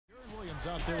Williams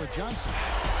out there with Johnson.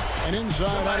 And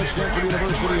inside out of Stanford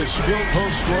University, a skilled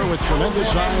post scorer with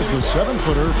tremendous size, the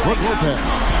 7-footer, Brook Lopez.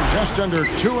 Just under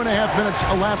 2.5 minutes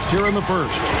elapsed here in the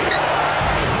first.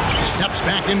 Steps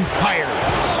back and fires.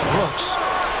 Brooks.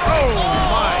 Oh,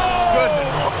 my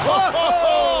goodness.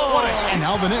 And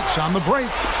now the Knicks on the break.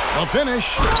 A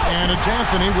finish. And it's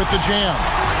Anthony with the jam.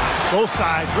 Both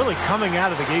sides really coming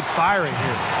out of the gate firing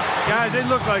here. Guys, they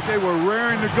look like they were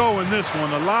raring to go in this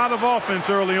one. A lot of offense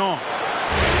early on.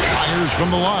 Fires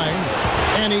from the line,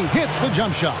 and he hits the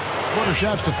jump shot. Quarter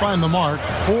shots to find the mark.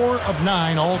 4 of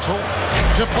 9 all told.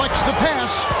 Deflects the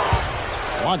pass.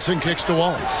 Watson kicks to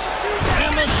Wallace.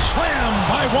 And the slam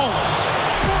by Wallace.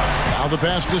 Now the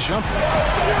pass to Shumpert.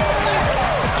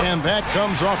 And that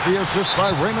comes off the assist by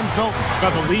Raymond Felton.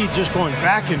 Got the lead just going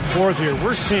back and forth here.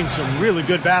 We're seeing some really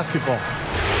good basketball.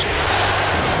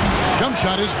 Jump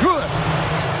shot is good.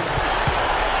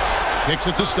 Kicks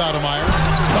it to Stoudemire.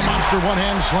 The monster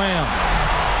one-hand slam.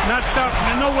 Not stop.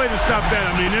 There's no way to stop that.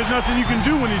 I mean, there's nothing you can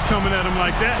do when he's coming at him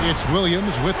like that. It's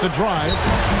Williams with the drive.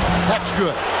 That's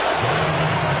good.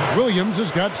 Williams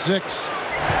has got 6.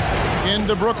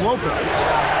 Into Brook Lopez.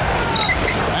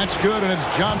 That's good, and it's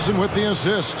Johnson with the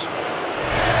assist.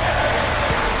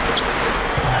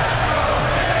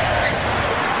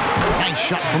 Nice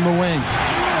shot from the wing.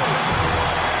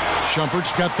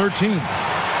 Shumpert's got 13.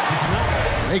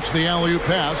 Makes the alley-oop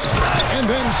pass. And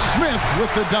then Smith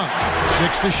with the dunk.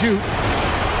 6 to shoot.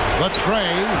 The tray.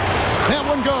 That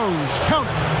one goes. Count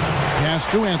it. Pass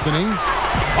to Anthony.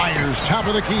 Fires top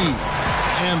of the key.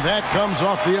 And that comes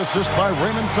off the assist by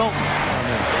Raymond Felton.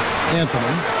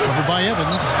 Anthony covered by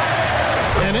Evans.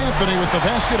 And Anthony with the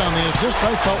basket on the assist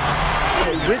by Felton.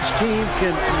 Which team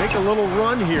can make a little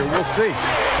run here? We'll see.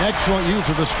 Excellent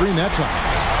use of the screen that time.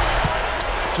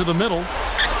 To the middle.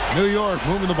 New York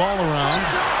moving the ball around.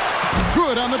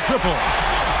 Good on the triple.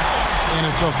 And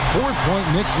it's a 4-point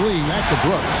Knicks lead. Back to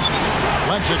Brooks.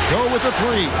 Lets it go with the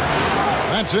 3.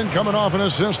 That's in, coming off an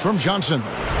assist from Johnson.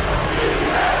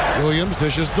 Williams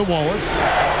dishes to Wallace.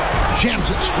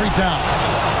 Jams it straight down.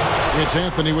 It's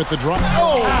Anthony with the drive.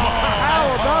 Oh,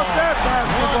 how about that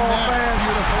basketball, man?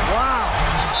 Beautiful. Wow.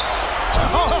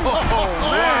 Oh,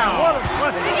 man. What a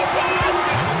play.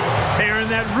 Tearing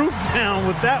that roof down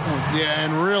with that one. Yeah,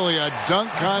 and really a dunk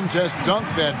contest dunk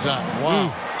that time.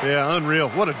 Wow. Yeah, unreal.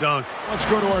 What a dunk. Let's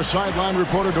go to our sideline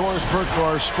reporter, Doris Burke, for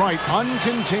our Sprite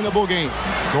Uncontainable game.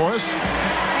 Doris?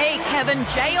 Hey, Kevin,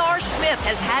 J.R. Smith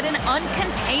has had an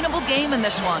uncontainable game in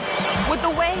this one. With the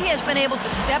way he has been able to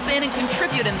step in and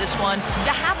contribute in this one,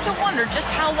 you have to wonder just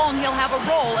how long he'll have a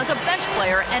role as a bench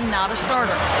player and not a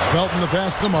starter. Felton the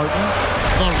pass to Martin.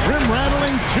 The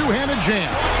rim-rattling two-handed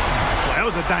jam. That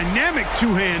was a dynamic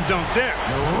two-hand dunk there.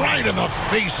 Right in the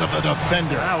face of the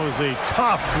defender. That was a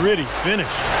tough, gritty finish.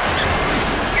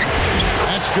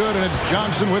 That's good, and it's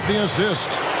Johnson with the assist.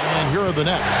 And here are the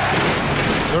Nets.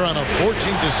 They're on a 14-6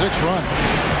 run.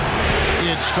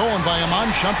 It's stolen by Iman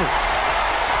Shumpert.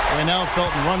 And now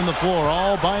Felton running the floor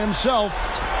all by himself.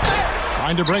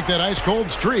 Trying to break that ice-cold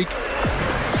streak.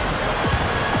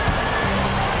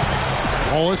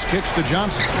 Wallace kicks to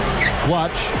Johnson.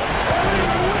 Watch.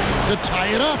 To tie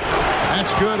it up.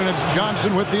 That's good, and it's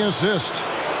Johnson with the assist.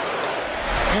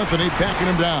 Anthony backing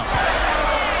him down.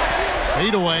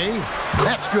 Fade away.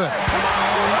 That's good.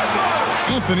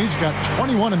 Anthony's got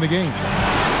 21 in the game.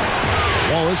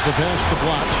 Wallace the pass to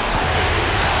Blotch.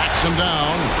 Backs him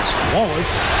down.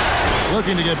 Wallace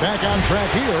looking to get back on track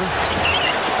here.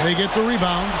 They get the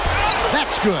rebound.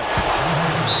 That's good.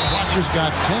 Blotch has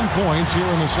got 10 points here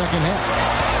in the second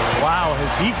half. Wow, has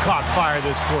he caught fire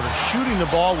this quarter, shooting the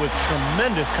ball with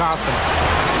tremendous confidence.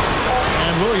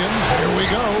 And Williams, here we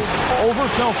go, over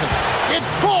Felton. It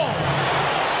falls!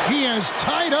 He has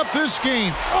tied up this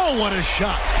game. Oh, what a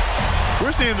shot.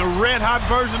 We're seeing the red-hot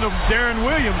version of Darren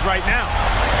Williams right now.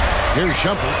 Here's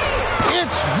Shumpert.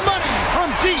 It's money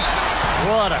from deep.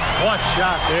 What a clutch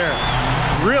shot there.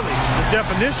 Really, the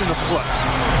definition of clutch.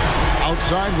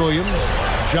 Outside Williams.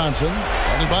 Johnson,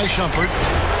 running by Shumpert.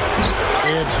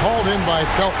 It's hauled in by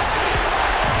Felton.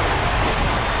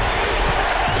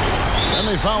 And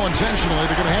they foul intentionally.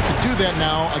 They're going to have to do that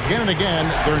now again and again.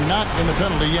 They're not in the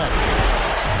penalty yet.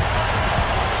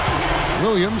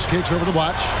 Williams kicks over the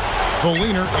watch. The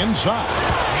leaner inside.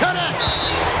 Connects.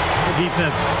 The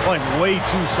defense playing way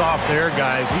too soft there,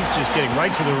 guys. He's just getting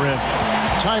right to the rim.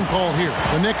 Time call here.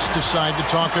 The Knicks decide to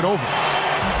talk it over.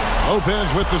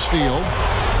 Lopez with the steal.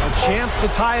 A chance to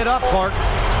tie it up, Clark.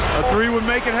 A 3 would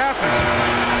make it happen.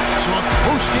 So a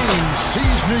post game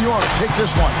sees New York take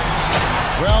this one.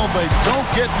 Well, they don't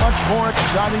get much more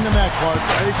exciting than that, Clark.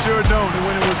 They sure don't. And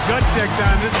when it was gut check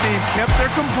time, this team kept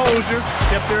their composure,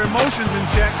 kept their emotions in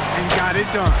check, and got it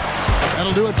done.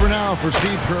 That'll do it for now. For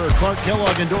Steve Kerr, Clark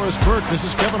Kellogg, and Doris Burke, this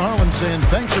is Kevin Harlan saying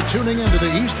thanks for tuning in to the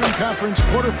Eastern Conference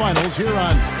quarterfinals here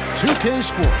on 2K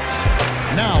Sports.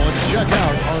 Now let's check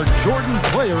out our Jordan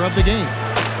Player of the Game.